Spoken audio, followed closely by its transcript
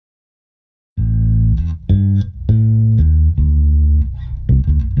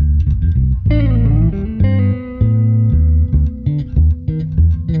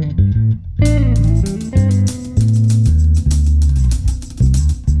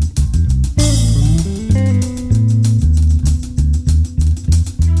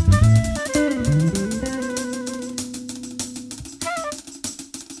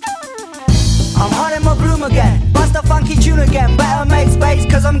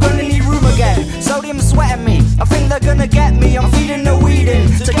gonna need room again. Sodium sweating me, I think they're gonna get me. I'm feeding the weed in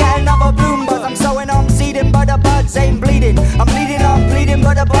to get another bloom buzz. I'm sowing, I'm seeding, but the buds ain't bleeding. I'm bleeding,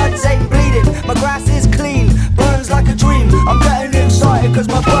 but the buds ain't bleeding. My grass is clean, burns like a dream. I'm getting excited cause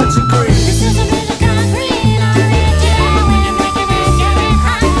my buds are green. This is a music of green, I read you when you're making it getting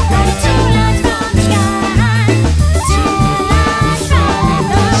hot. Like two lights from the sky, two lights from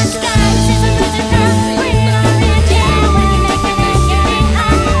the sky. This is a music of green, I read you when you're making it getting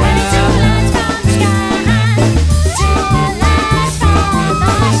hot. Like two lights from the sky, two lights from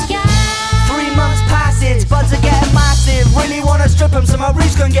the sky. 3 months passage, buds are getting massive. Really wanna strip them so my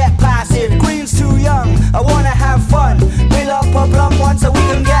roots can get passive. Green's too young, I wanna have fun. Fill up a blunt one so we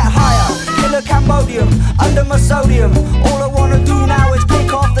can get higher. Killer Cambodium, under my sodium. All I wanna do now is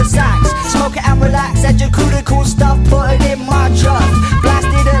pick off the sax. Smoke it and relax, educated cool stuff, put it in my chuff.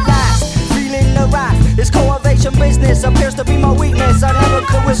 Blasted at last, feeling the wrath. This cultivation business appears to be my weakness. I never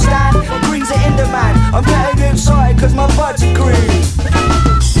could withstand, greens are in demand. I'm getting excited cause my buds are green.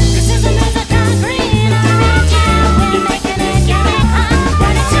 This is a music of green, I read you when you're making it getting hot.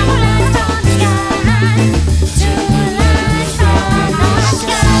 Like two lights from the sky, two lights from the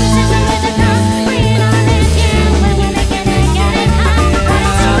sky. This is a music of green, I read you when you're making it getting hot. Like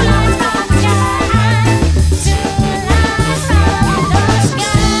two lights from the sky, two lights from the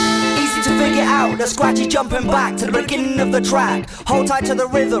sky. Easy to figure out, the scratchy jumping back to the beginning of the track. Hold tight to the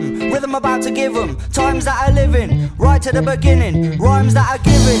rhythm about to give 'em. Times that I live in, right to the beginning. Rhymes that are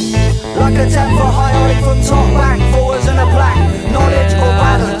given, like a 10-foot high ollie from top bank. Forwards and a plank, knowledge or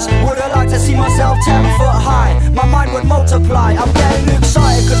balance. Would I like to see myself 10 foot high? My mind would multiply, I'm getting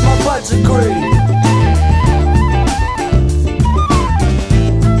excited cause my buds are green.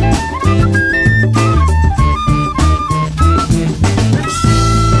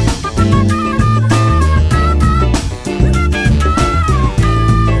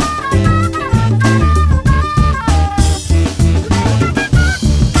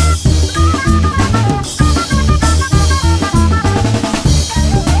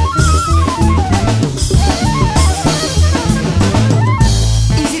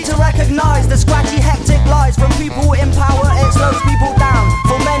 The scratchy hectic lies from people in power, it slows people down.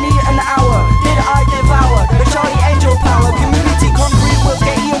 For many an hour did I devour the Charlie Angel power. Community concrete will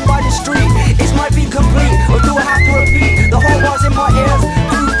get eaten by the street. It might be complete, or do I have to repeat? The whole bars in my ears,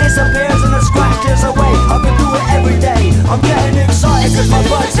 groove disappears and the scratch clears away. I could do it every day, I'm getting excited cause my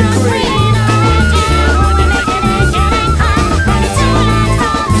buds are green.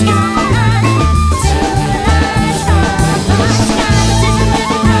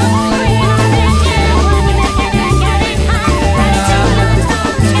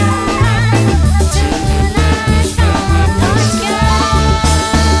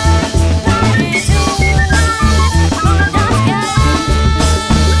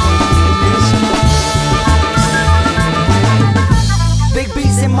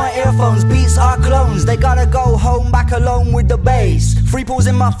 Beats are clones, they gotta go home back alone with the bass. Free balls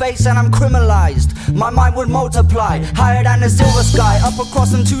in my face and I'm criminalized. My mind would multiply, higher than the silver sky. Up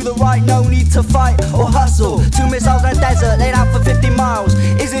across and to the right, no need to fight or hustle. 2 missiles in a desert, laid out for 50 miles.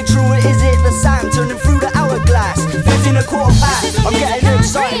 Is it true or is it the sand turning through the hourglass? 15 a quarter past, I'm getting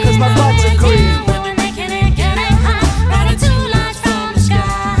excited cause my buds are green.